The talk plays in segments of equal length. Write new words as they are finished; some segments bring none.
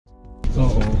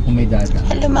Oo, kung may data.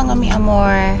 Hello mga mi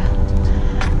amor.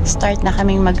 Start na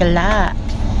kaming magala.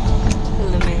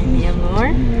 Hello mi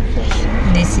amor.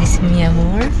 This is mi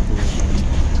amor.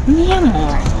 Mi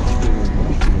amor.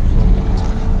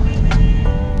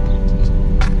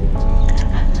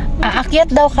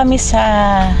 Aakyat daw kami sa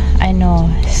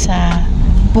sa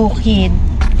bukid.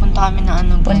 Punta kami ng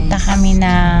ano, guys? Punta kami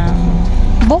ng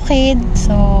bukid.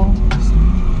 So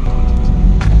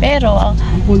pero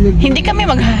hindi kami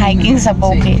magha-hiking sa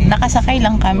bukid. Nakasakay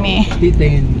lang kami.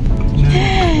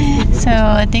 So,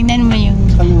 tingnan mo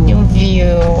yung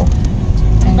view.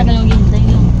 Ang tagal yung hintay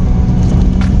lang.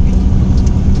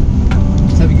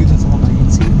 Sabi ko dun sa kakain,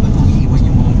 safe ba itong iiwan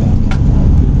yung mga gamit?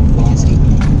 Kaya safe.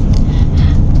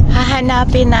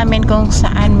 Hahanapin namin kung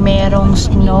saan merong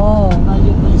snow.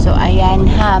 So, ayan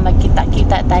ha.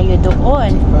 Magkita-kita tayo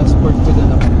doon. Passport ko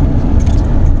na lang.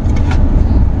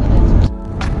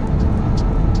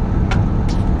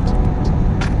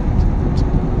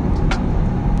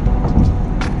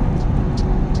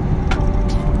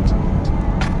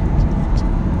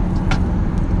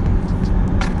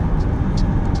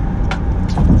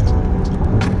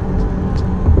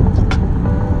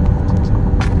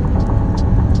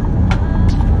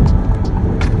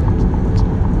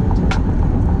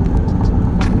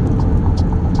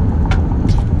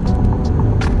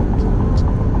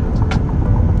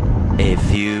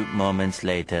 Moments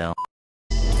later.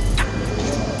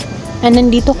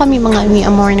 Nandito kami mga mi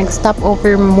amor, nag-stop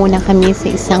over muna kami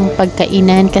sa isang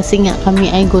pagkainan kasi nga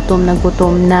kami ay gutom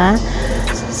na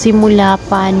simula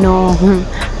pa no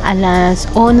alas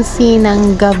 11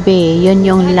 ng gabi. Yun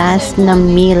yung last na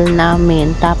meal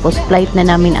namin. Tapos flight na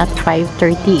namin at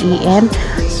 5:30 AM.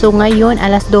 So ngayon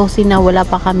alas 12 na, wala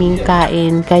pa kaming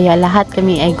kain. Kaya lahat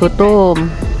kami ay gutom.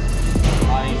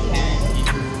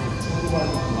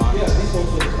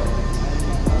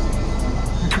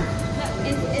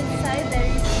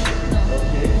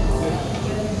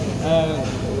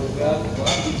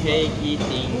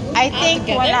 I think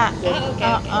wala.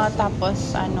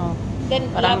 Tapos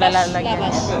parang lalagyan.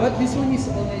 But this one is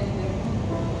already.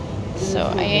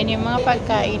 So, ayan yung mga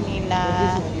pagkain nila.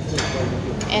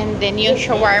 And then yung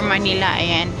shawarma nila,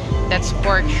 ayan. That's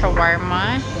pork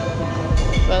shawarma.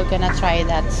 We're gonna try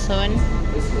that soon.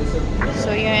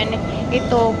 So, yun.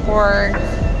 Ito pork.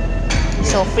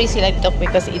 So, free sila dito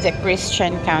because it's a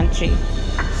Christian country.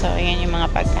 So, ayan yung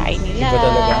mga pagkain nila. Iba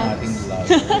talaga ang ating vlog.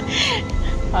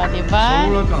 O,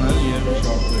 diba?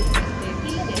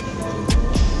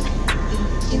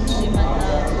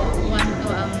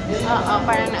 Oo,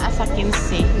 parang naasa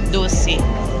 15, 12.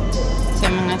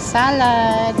 So, mga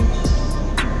salad.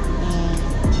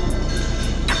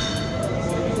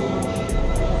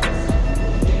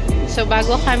 So,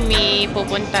 bago kami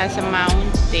pupunta sa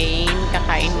mountain,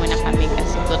 kakain muna kami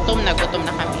kasi gutom na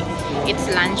kami.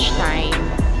 It's lunchtime.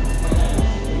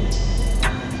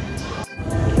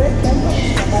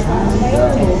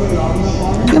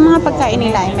 Yung mga pagkain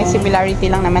nila ay may similarity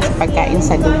lang naman sa pagkain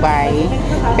sa Dubai.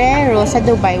 Pero sa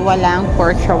Dubai walang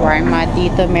pork shawarma.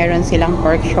 Dito meron silang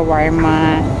pork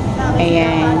shawarma.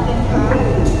 Ayan.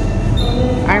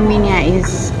 Armenia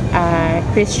is a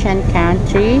Christian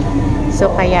country. So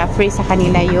kaya free sa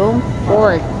kanila yung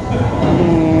pork.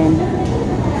 Ayan.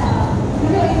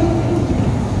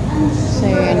 So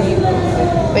yun.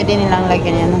 Pwede nilang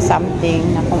lagyan yan ng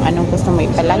something na kung anong gusto mo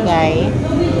ipalagay.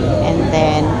 And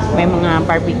then, may mga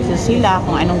barbecue sila.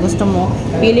 Kung anong gusto mo,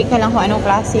 pili ka lang kung anong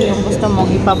klase yung gusto mo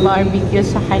ipa-barbecue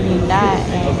sa kanila.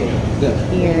 And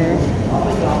here.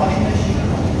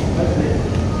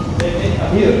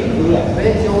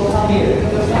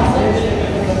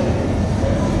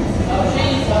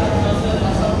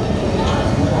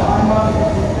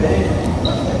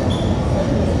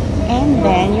 And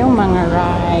then, yung mga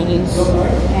rice.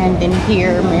 And then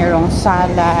here, merong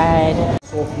salad.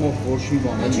 Is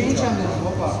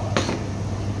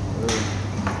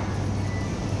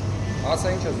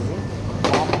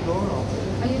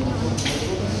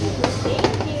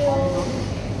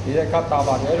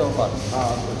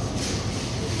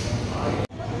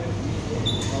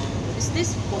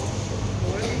this pork?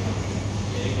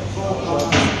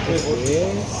 Is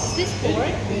this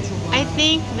pork? I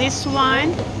think this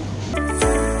one.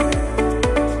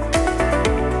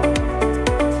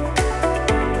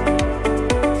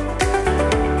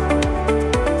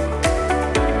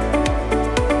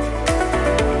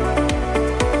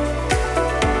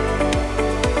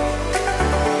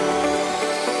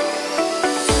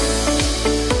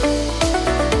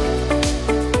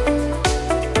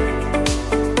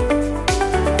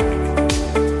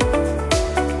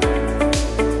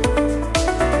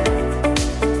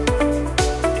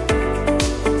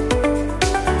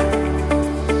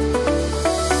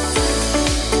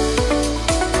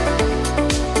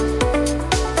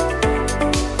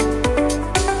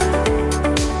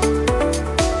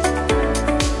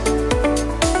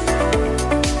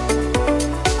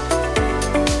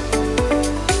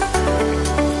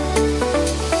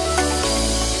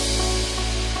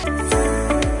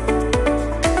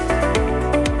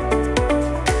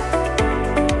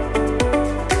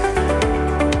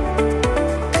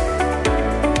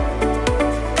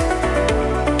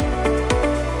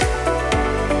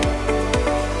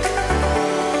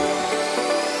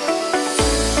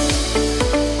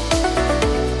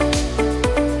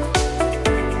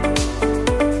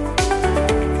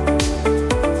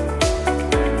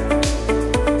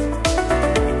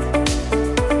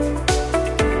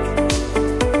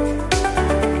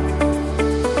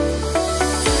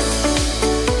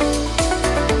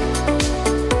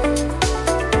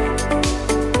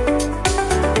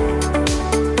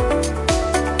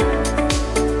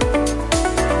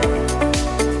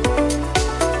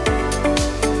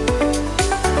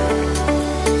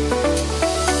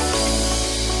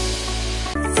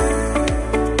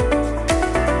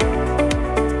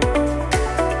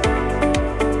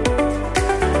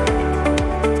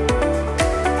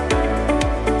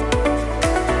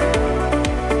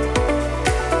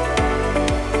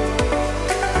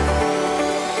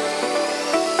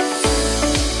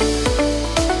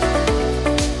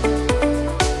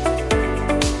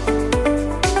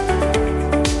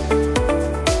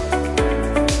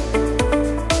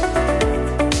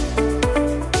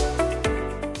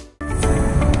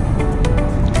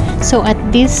 So at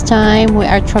this time, we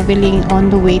are traveling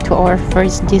on the way to our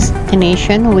first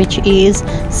destination, which is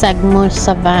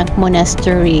Sagmusavang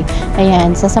Monastery.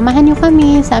 Ayan, sasamahan nyo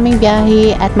kami sa aming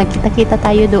biyahe at magkita-kita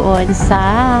tayo doon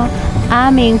sa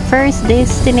aming first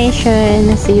destination.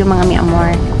 See you mga mi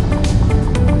amor.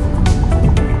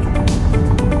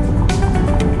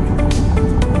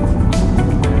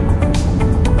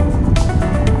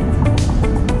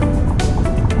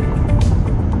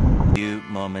 Few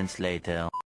moments later.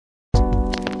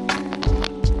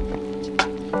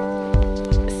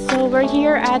 So we're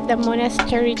here at the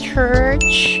monastery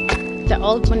church, the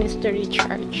old monastery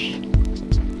church.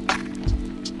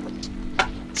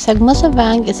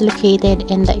 Sagmusavang is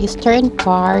located in the eastern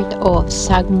part of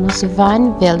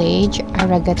Sagmusvan village,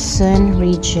 Aragatsun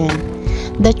region.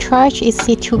 The church is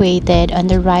situated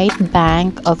on the right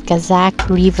bank of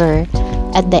Kazakh River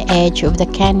at the edge of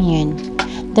the canyon.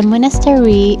 The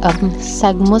monastery of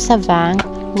Sagmusavang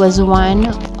was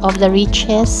one of the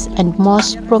richest and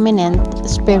most prominent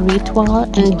spiritual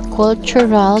and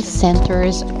cultural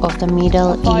centers of the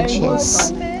Middle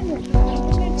Ages.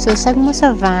 So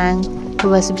Sagmusavang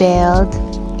was built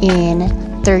in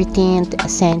 13th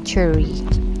century.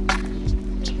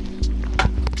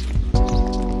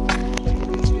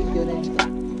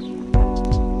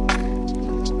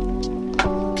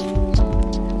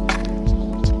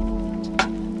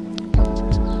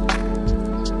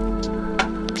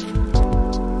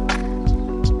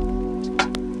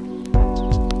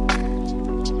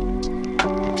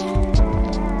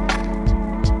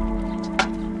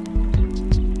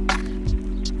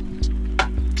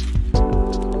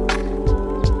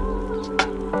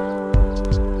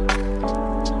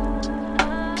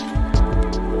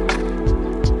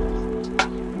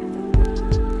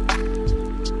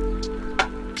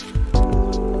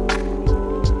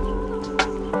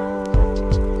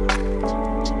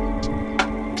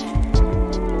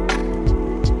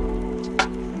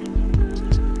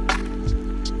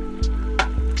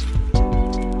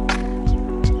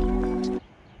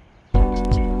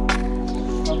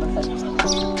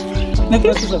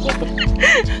 Nagkaso sa bato.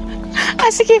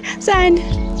 Sige, saan?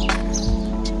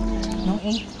 Noong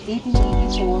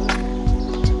 1884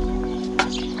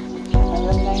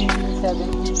 hanggang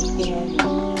 1970,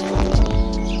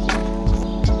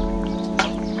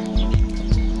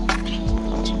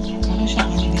 ano siya?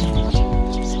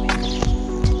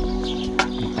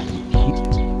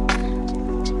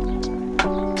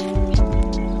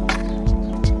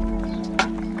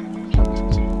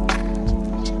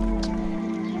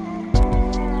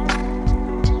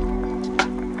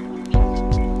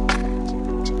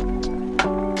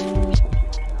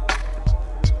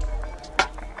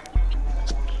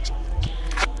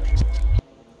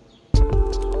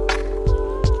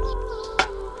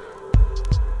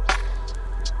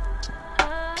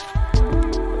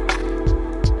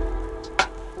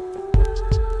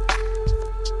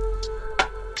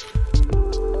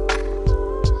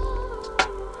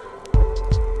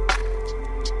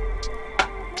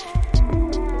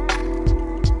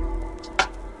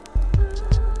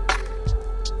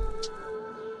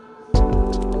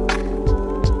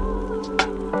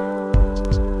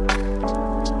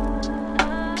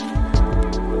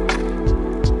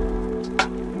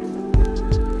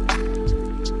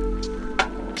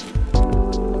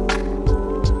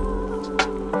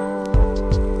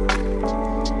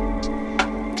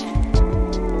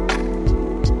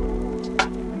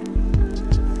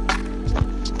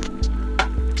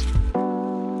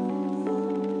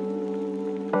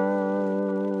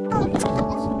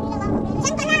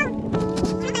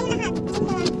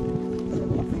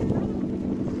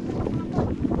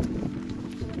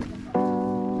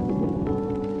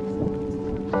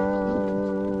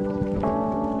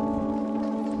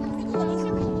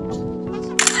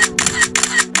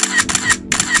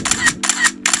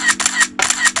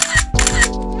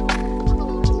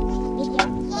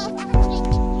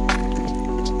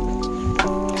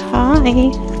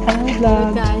 Hi.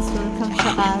 Hello guys, welcome sa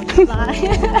Bye.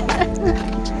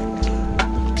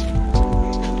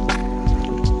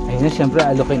 Ayun na, syempre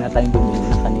alokay na tayong bumili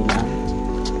ng kanila.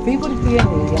 Favorite ko yan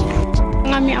eh.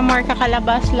 Ngami amor,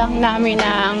 kakalabas lang namin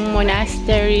ng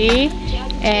monastery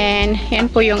and yan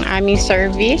po yung aming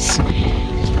service.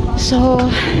 So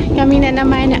kami na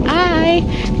naman ay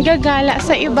gagala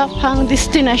sa iba pang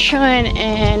destination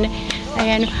and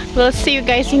ayan, we'll see you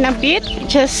guys in a bit.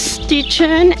 Just stay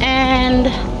tuned and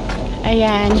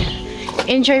ayan,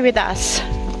 enjoy with us.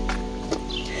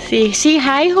 See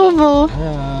hi Hobo.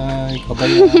 Hi,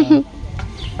 kabaya.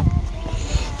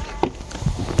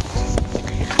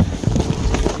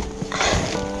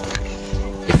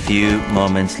 A few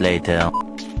moments later.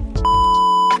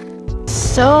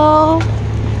 So,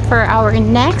 for our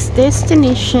next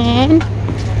destination,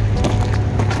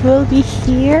 we'll be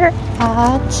here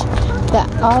at the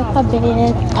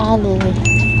Alphabet Alley.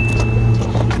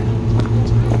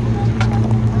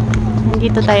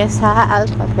 Nandito tayo sa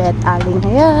Alphabet Alley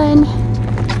ngayon.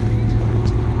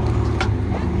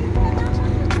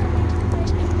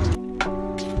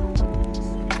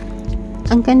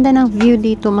 Ang ganda ng view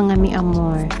dito mga mi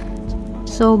amor.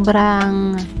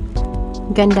 Sobrang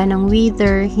ganda ng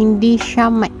weather. Hindi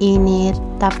siya mainit.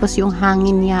 Tapos yung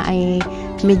hangin niya ay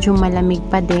medyo malamig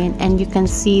pa din. And you can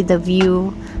see the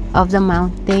view of the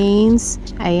mountains.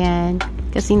 Ayan.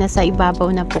 Kasi nasa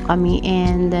ibabaw na po kami.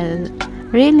 And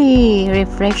really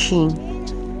refreshing.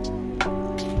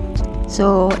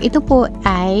 So, ito po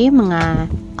ay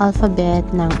mga alphabet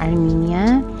ng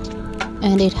Armenia.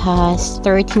 And it has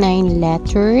 39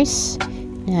 letters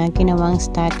na ginawang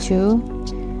statue.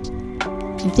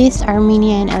 This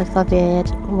Armenian alphabet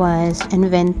was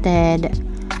invented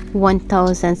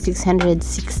 1,616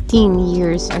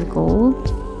 years ago.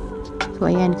 So,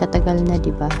 ayan, katagal na,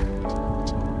 diba?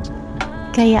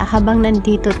 Kaya habang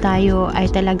nandito tayo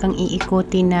ay talagang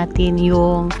iikutin natin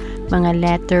yung mga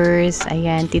letters.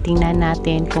 Ayan, titingnan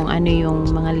natin kung ano yung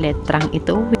mga letrang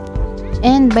ito.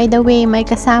 And by the way, may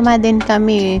kasama din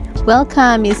kami.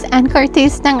 Welcome, Miss Ann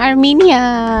Cortez ng Armenia!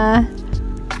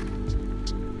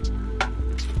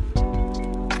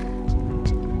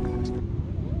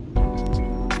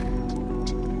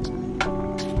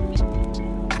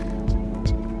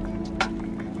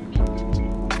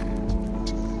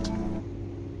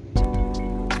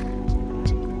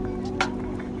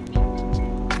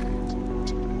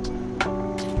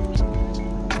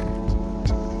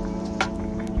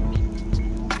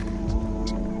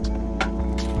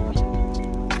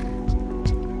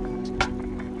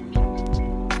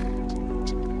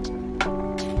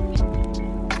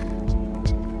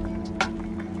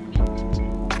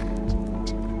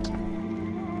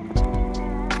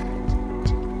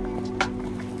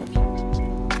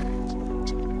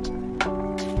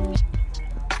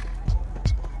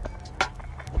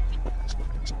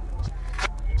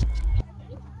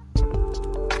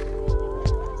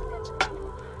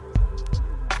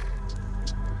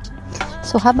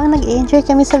 So, habang nag-enjoy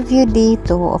kami sa view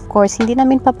dito, of course, hindi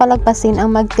namin papalagpasin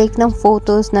ang mag-take ng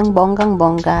photos ng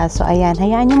bonggang-bongga. So, ayan,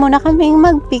 hayaan nyo muna kaming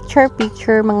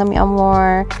mag-picture-picture, mga mi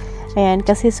amor. Ayan,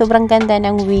 kasi sobrang ganda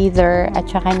ng weather at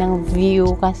saka ng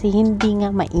view kasi hindi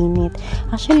nga mainit.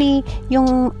 Actually,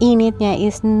 yung init niya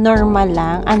is normal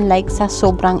lang, unlike sa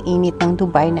sobrang init ng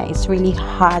Dubai na is really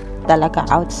hot talaga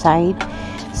outside.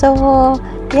 So,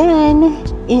 yan,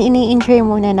 ini-enjoy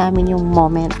muna namin yung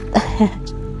moment.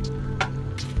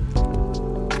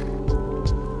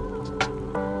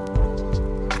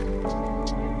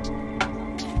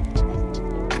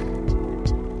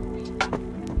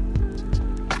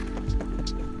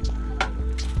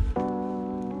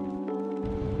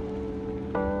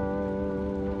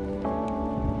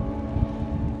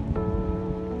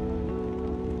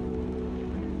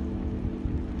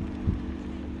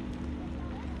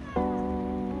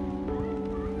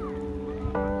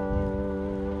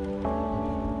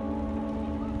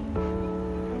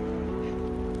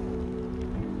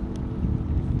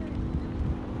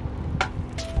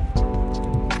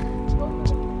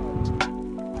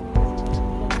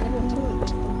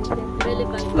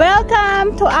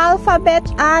 Welcome to Alphabet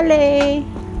Alley.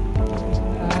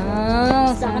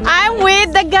 I'm with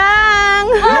the gang.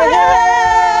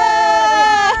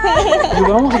 Di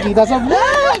ba makikita sa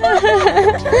vlog?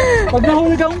 Pag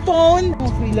nahuli kang phone,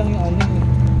 free lang yung ano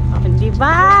eh. Di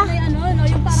ba?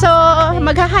 So,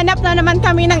 maghahanap na naman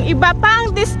kami ng iba pang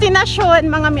destinasyon,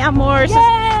 mga mi amor. So,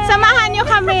 samahan nyo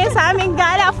kami sa aming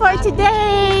gala for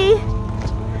today.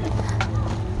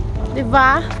 Di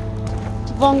ba?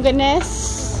 Bongganes.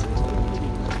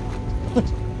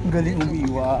 Galing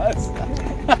umiwas.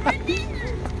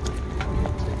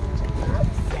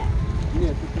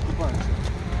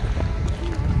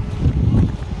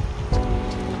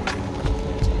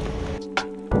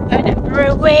 On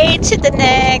our way to the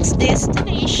next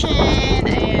destination.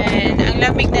 Ayan, ang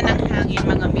lamig na ng hangin,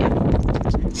 mga mi.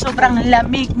 Sobrang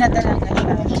lamig na talaga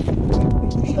siya.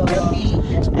 So,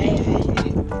 ayan,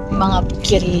 mga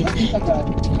pikirin.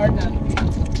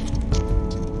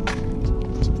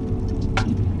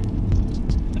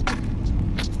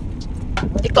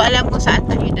 Hindi ko alam kung saan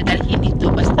tayo dadalhin ito.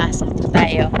 Basta saan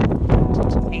tayo.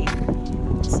 Okay.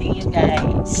 See you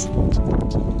guys.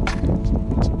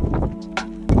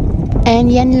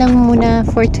 And yan lang muna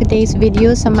for today's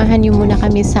video. Samahan niyo muna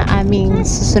kami sa aming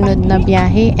susunod na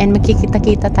biyahe and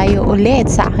magkikita-kita tayo ulit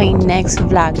sa aking next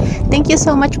vlog. Thank you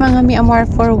so much mga Mi Amor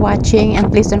for watching, and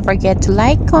please don't forget to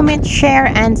like, comment, share,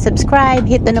 and subscribe.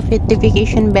 Hit the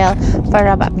notification bell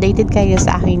para updated kayo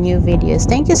sa aking new videos.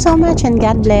 Thank you so much and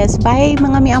God bless. Bye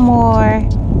mga Mi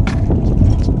Amor!